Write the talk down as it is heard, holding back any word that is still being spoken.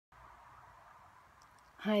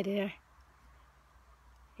Hi there.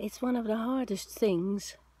 It's one of the hardest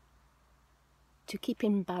things to keep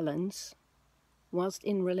in balance whilst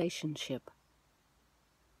in relationship.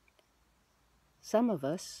 Some of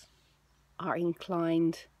us are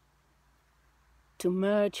inclined to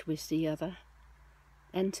merge with the other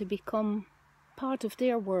and to become part of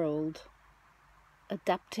their world,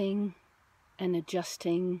 adapting and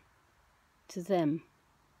adjusting to them.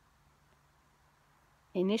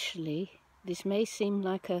 Initially, this may seem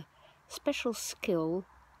like a special skill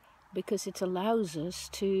because it allows us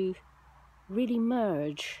to really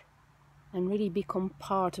merge and really become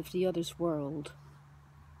part of the other's world.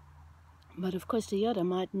 But of course the other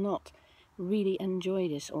might not really enjoy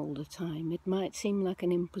this all the time. It might seem like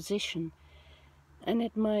an imposition, and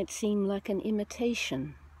it might seem like an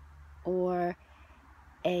imitation or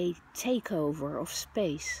a takeover of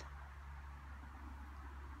space.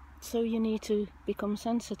 So you need to become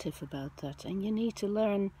sensitive about that, and you need to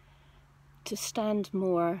learn to stand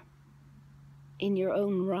more in your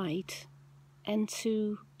own right and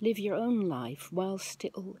to live your own life while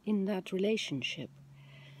still in that relationship.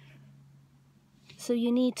 So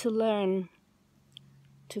you need to learn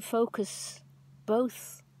to focus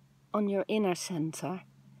both on your inner center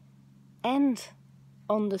and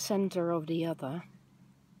on the center of the other,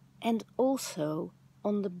 and also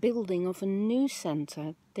on the building of a new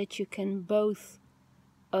center that you can both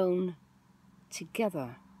own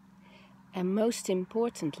together, and most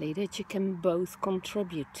importantly that you can both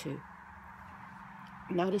contribute to.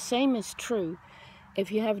 Now the same is true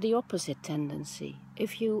if you have the opposite tendency,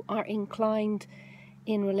 if you are inclined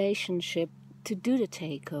in relationship to do the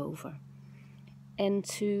takeover and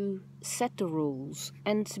to set the rules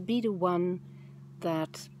and to be the one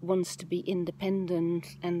that wants to be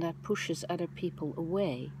independent and that pushes other people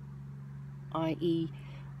away, i.e.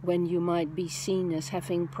 when you might be seen as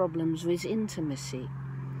having problems with intimacy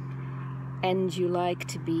and you like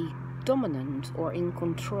to be dominant or in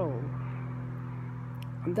control.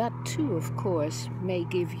 That too, of course, may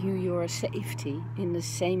give you your safety in the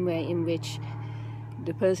same way in which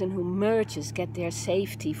the person who merges get their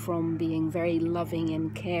safety from being very loving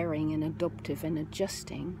and caring and adoptive and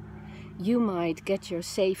adjusting. You might get your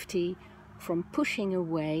safety from pushing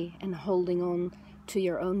away and holding on to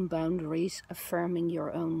your own boundaries, affirming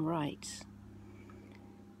your own rights.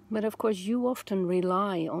 But of course you often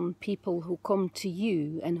rely on people who come to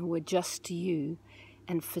you and who adjust to you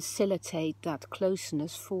and facilitate that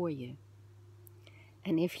closeness for you.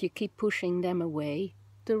 And if you keep pushing them away,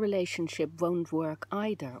 the relationship won't work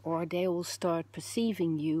either, or they will start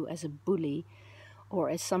perceiving you as a bully or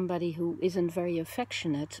as somebody who isn't very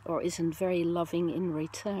affectionate or isn't very loving in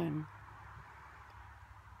return.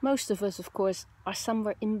 Most of us, of course, are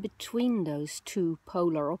somewhere in between those two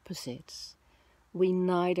polar opposites. We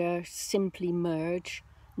neither simply merge,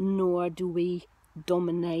 nor do we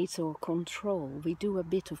dominate or control. We do a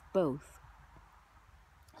bit of both.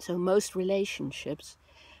 So most relationships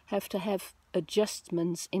have to have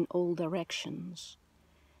adjustments in all directions.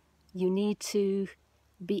 You need to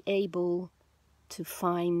be able to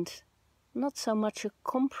find not so much a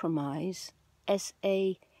compromise as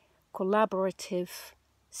a collaborative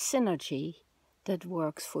synergy that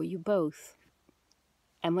works for you both.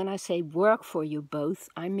 And when I say work for you both,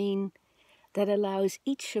 I mean that allows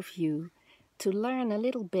each of you to learn a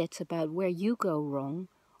little bit about where you go wrong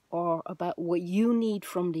or about what you need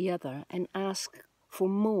from the other and ask for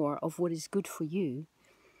more of what is good for you,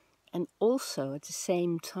 and also at the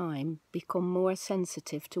same time become more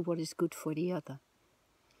sensitive to what is good for the other.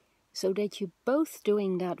 So that you're both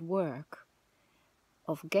doing that work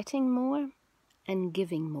of getting more and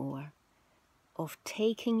giving more, of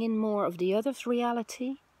taking in more of the other's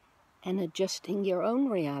reality and adjusting your own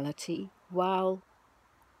reality while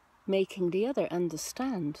making the other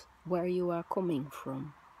understand where you are coming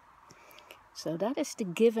from. So that is the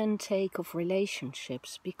give and take of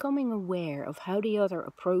relationships, becoming aware of how the other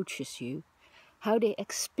approaches you, how they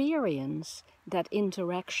experience that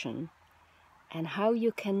interaction, and how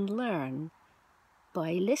you can learn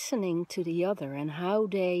by listening to the other and how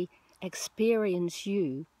they experience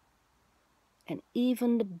you. And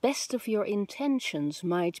even the best of your intentions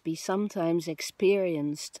might be sometimes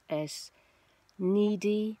experienced as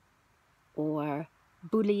needy or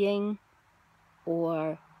bullying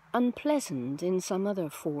or unpleasant in some other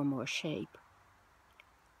form or shape.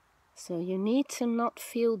 So you need to not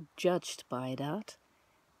feel judged by that,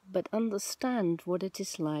 but understand what it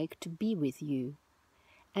is like to be with you,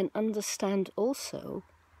 and understand also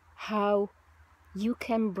how you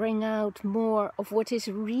can bring out more of what is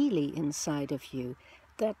really inside of you,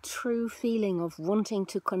 that true feeling of wanting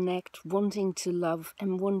to connect, wanting to love,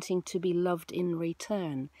 and wanting to be loved in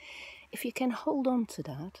return, if you can hold on to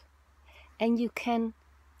that, and you can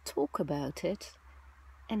talk about it,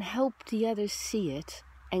 and help the others see it,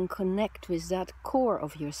 and connect with that core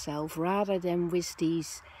of yourself, rather than with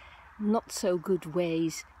these not so good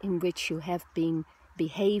ways in which you have been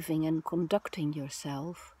behaving and conducting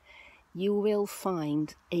yourself, you will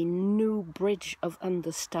find a new bridge of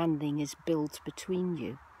understanding is built between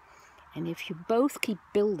you. And if you both keep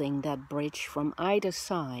building that bridge from either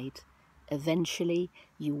side, eventually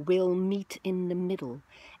you will meet in the middle,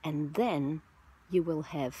 and then you will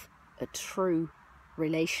have a true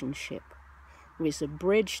relationship with a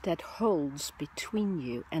bridge that holds between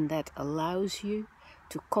you and that allows you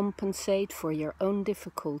to compensate for your own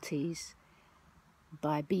difficulties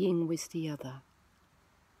by being with the other,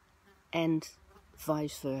 and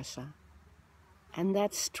vice versa. And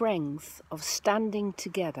that strength of standing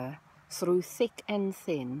together through thick and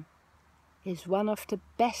thin is one of the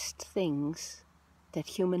best things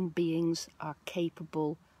that human beings are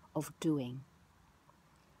capable of doing.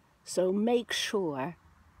 So make sure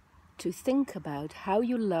to think about how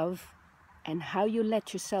you love and how you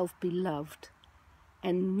let yourself be loved,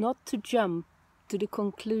 and not to jump to the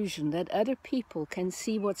conclusion that other people can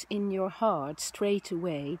see what's in your heart straight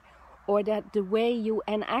away, or that the way you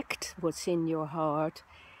enact what's in your heart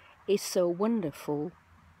is so wonderful,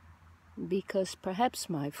 because perhaps,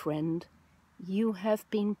 my friend, you have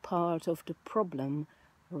been part of the problem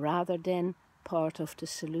rather than part of the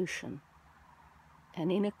solution.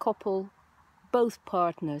 And in a couple, both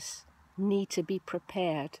partners need to be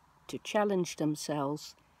prepared to challenge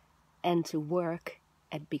themselves and to work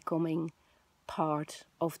at becoming part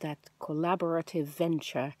of that collaborative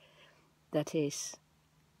venture that is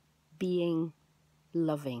being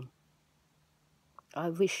loving. I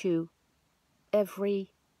wish you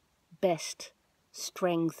every best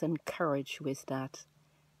strength and courage with that,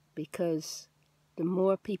 because the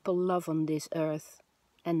more people love on this earth,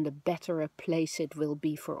 and the better a place it will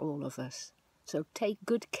be for all of us. So take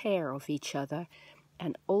good care of each other,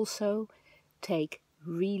 and also take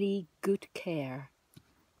really good care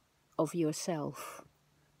of yourself.